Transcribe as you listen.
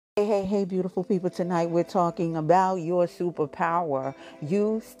Hey, beautiful people. Tonight we're talking about your superpower.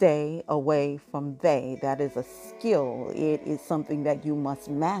 You stay away from they. That is a skill. It is something that you must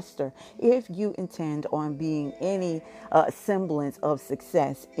master if you intend on being any semblance of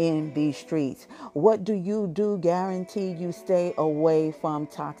success in these streets. What do you do? Guarantee you stay away from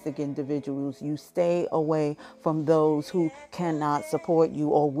toxic individuals. You stay away from those who cannot support you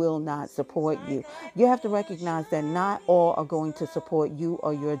or will not support you. You have to recognize that not all are going to support you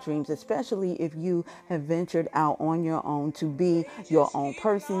or your dreams, especially if you have ventured out on your own to be your own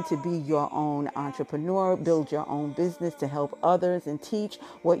person, to be your own entrepreneur, build your own business, to help others and teach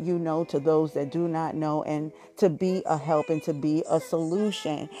what you know to those that do not know, and to be a help and to be a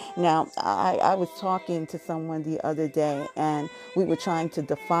solution. Now, I was talking to someone the other day, and we were trying to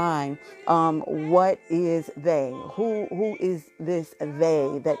define what is they? Who is this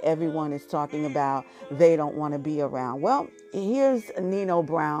they that everyone is talking about? They don't want to be around. Well, here's Nino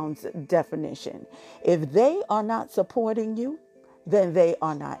Brown's definition. If they are not supporting you, then they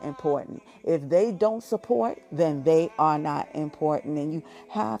are not important. If they don't support, then they are not important. And you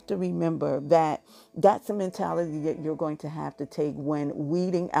have to remember that that's a mentality that you're going to have to take when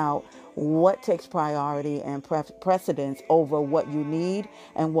weeding out what takes priority and precedence over what you need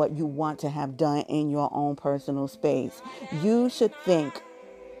and what you want to have done in your own personal space. You should think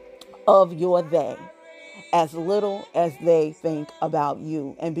of your they as little as they think about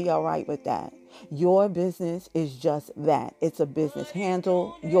you, and be all right with that. Your business is just that. It's a business.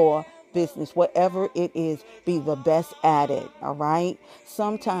 Handle your business, whatever it is, be the best at it. All right.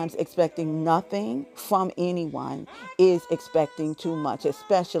 Sometimes expecting nothing from anyone is expecting too much,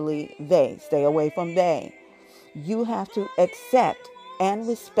 especially they. Stay away from they. You have to accept and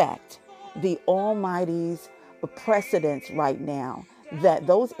respect the Almighty's precedence right now, that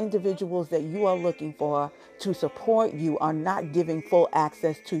those individuals that you are looking for to support you are not giving full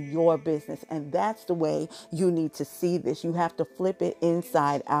access to your business. And that's the way you need to see this. You have to flip it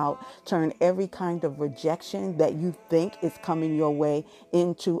inside out, turn every kind of rejection that you think is coming your way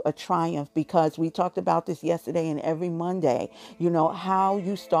into a triumph, because we talked about this yesterday and every Monday. How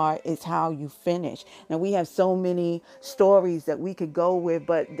you start is how you finish. Now, we have so many stories that we could go with,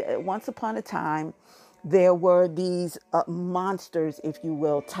 but once upon a time, there were these monsters, if you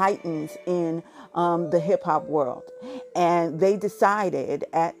will, titans in the hip hop world. And they decided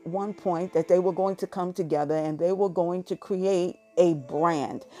at one point that they were going to come together and they were going to create a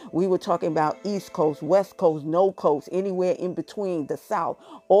brand. We were talking about East Coast, West Coast, No Coast, anywhere in between, the South,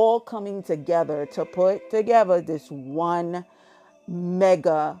 all coming together to put together this one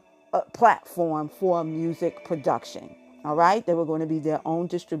mega platform for music production. All right. They were going to be their own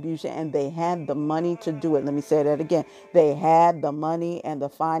distribution, and they had the money to do it. Let me say that again. They had the money and the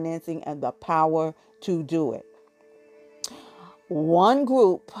financing and the power to do it. One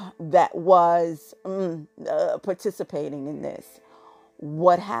group that was participating in this,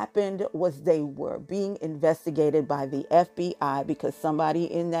 what happened was they were being investigated by the FBI because somebody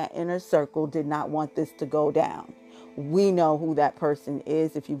in that inner circle did not want this to go down. We know who that person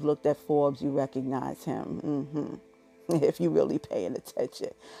is. If you've looked at Forbes, you recognize him. If you're really paying attention.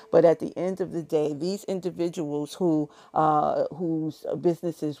 But at the end of the day, these individuals whose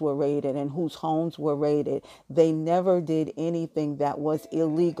businesses were raided and whose homes were raided, they never did anything that was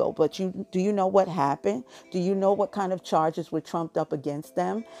illegal. But do you know what happened? Do you know what kind of charges were trumped up against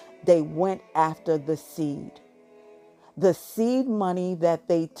them? They went after the seed. The seed money that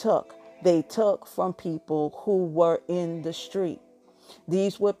they took from people who were in the street.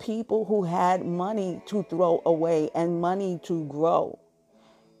 These were people who had money to throw away and money to grow.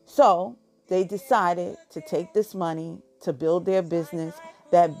 So they decided to take this money to build their business.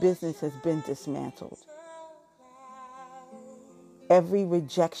 That business has been dismantled. Every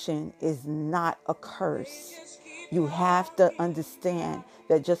rejection is not a curse. You have to understand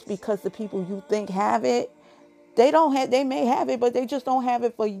that just because the people you think have it, they may have it, but they just don't have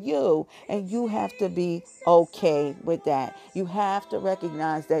it for you. And you have to be okay with that. You have to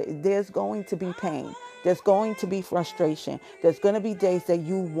recognize that there's going to be pain. There's going to be frustration. There's going to be days that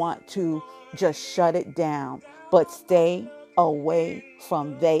you want to just shut it down, but stay away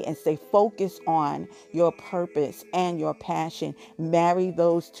from they and stay focused on your purpose and your passion. Marry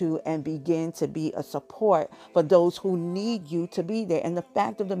those two and begin to be a support for those who need you to be there. And the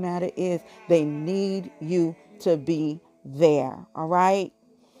fact of the matter is, they need you to be there. All right.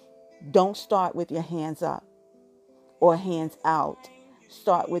 Don't start with your hands up or hands out.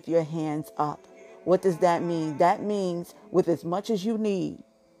 Start with your hands up. What does that mean? That means with as much as you need,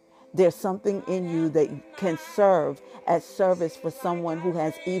 there's something in you that can serve as service for someone who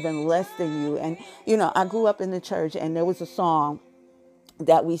has even less than you. And, I grew up in the church, and there was a song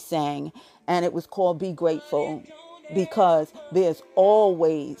that we sang, and it was called Be Grateful, because there's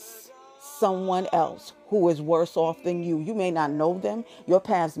always someone else who is worse off than you. You may not know them, your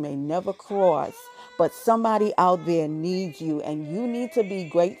paths may never cross, but somebody out there needs you, and you need to be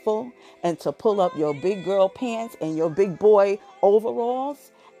grateful and to pull up your big girl pants and your big boy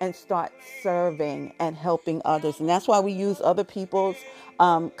overalls and start serving and helping others. And that's why we use other people's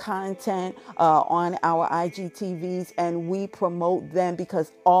content on our IGTVs, and we promote them,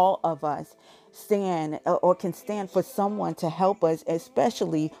 because all of us stand or can stand for someone to help us,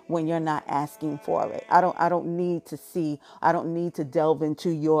 especially when you're not asking for it. I don't need to see, I don't need to delve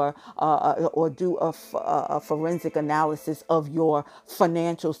into your or do a forensic analysis of your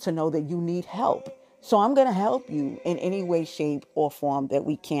financials to know that you need help. So I'm going to help you in any way, shape, or form that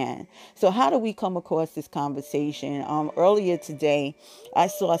we can. So how do we come across this conversation? Earlier today, I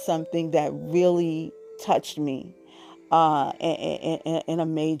saw something that really touched me in a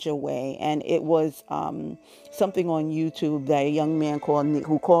major way, and it was something on YouTube that a young man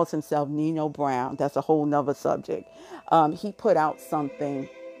who calls himself Nino Brown. That's a whole nother subject. He put out something,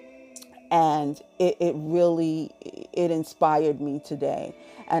 and it really it inspired me today.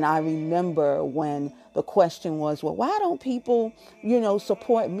 And I remember when the question was, well, why don't people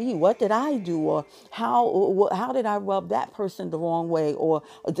support me? What did I do? Or how did I rub that person the wrong way? Or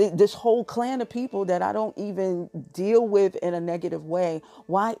this whole clan of people that I don't even deal with in a negative way,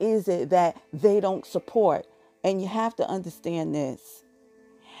 why is it that they don't support? And you have to understand this: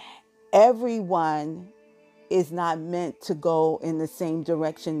 everyone is not meant to go in the same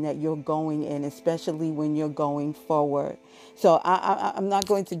direction that you're going in, especially when you're going forward. So I'm not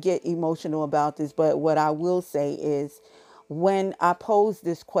going to get emotional about this, but what I will say is, when I posed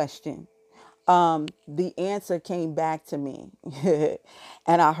this question, the answer came back to me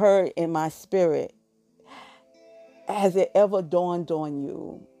and I heard in my spirit, has it ever dawned on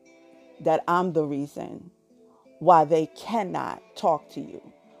you that I'm the reason why they cannot talk to you,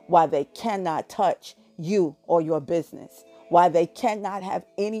 why they cannot touch you or your business, why they cannot have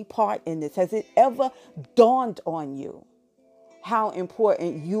any part in this? Has it ever dawned on you how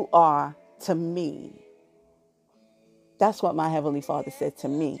important you are to me? That's what my Heavenly Father said to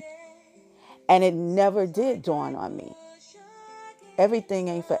me. And it never did dawn on me. Everything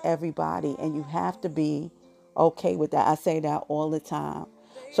ain't for everybody, and you have to be okay with that. I say that all the time.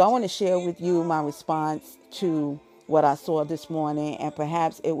 So I want to share with you my response to what I saw this morning, and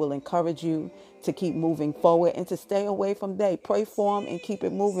perhaps it will encourage you to keep moving forward and to stay away from they. Pray for them and keep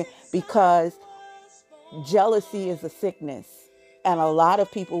it moving, because jealousy is a sickness. And a lot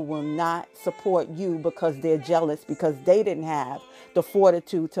of people will not support you because they're jealous, because they didn't have the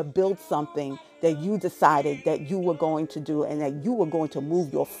fortitude to build something that you decided that you were going to do, and that you were going to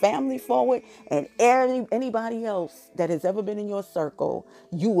move your family forward, and anybody else that has ever been in your circle,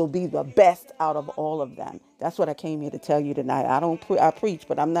 you will be the best out of all of them. That's what I came here to tell you tonight. I preach,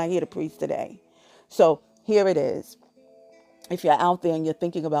 but I'm not here to preach today. So here it is. If you're out there and you're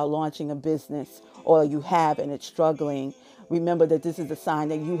thinking about launching a business, or you have and it's struggling, remember that this is a sign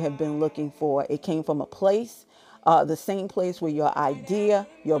that you have been looking for. It came from a place, the same place where your idea,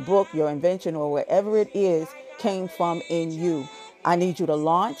 your book, your invention, or wherever it is came from in you. I need you to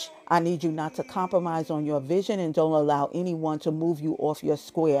launch. I need you not to compromise on your vision, and don't allow anyone to move you off your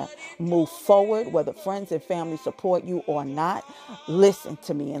square. Move forward, whether friends and family support you or not. Listen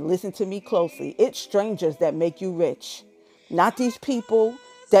to me, and listen to me closely. It's strangers that make you rich, not these people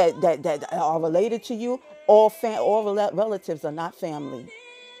that are related to you. All relatives are not family.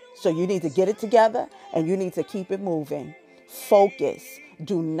 So you need to get it together, and you need to keep it moving. Focus.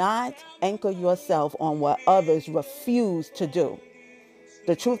 Do not anchor yourself on what others refuse to do.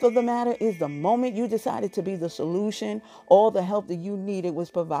 The truth of the matter is, the moment you decided to be the solution, all the help that you needed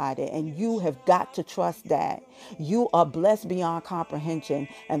was provided. And you have got to trust that. You are blessed beyond comprehension.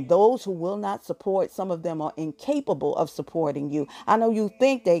 And those who will not support, some of them are incapable of supporting you. I know you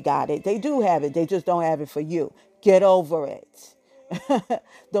think they got it. They do have it. They just don't have it for you. Get over it.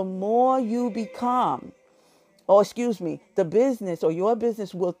 The more you become, the business or your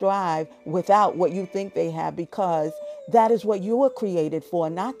business will thrive without what you think they have, because that is what you were created for,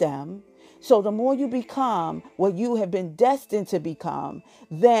 not them. So the more you become what you have been destined to become,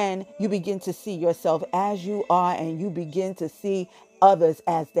 then you begin to see yourself as you are, and you begin to see others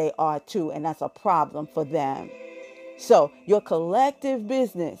as they are too. And that's a problem for them. So your collective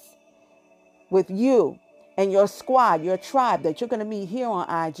business with you and your squad, your tribe that you're going to meet here on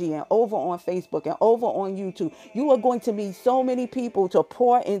IG and over on Facebook and over on YouTube, you are going to meet so many people to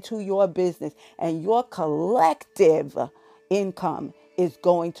pour into your business, and your collective income is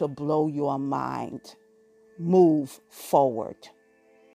going to blow your mind. Move forward.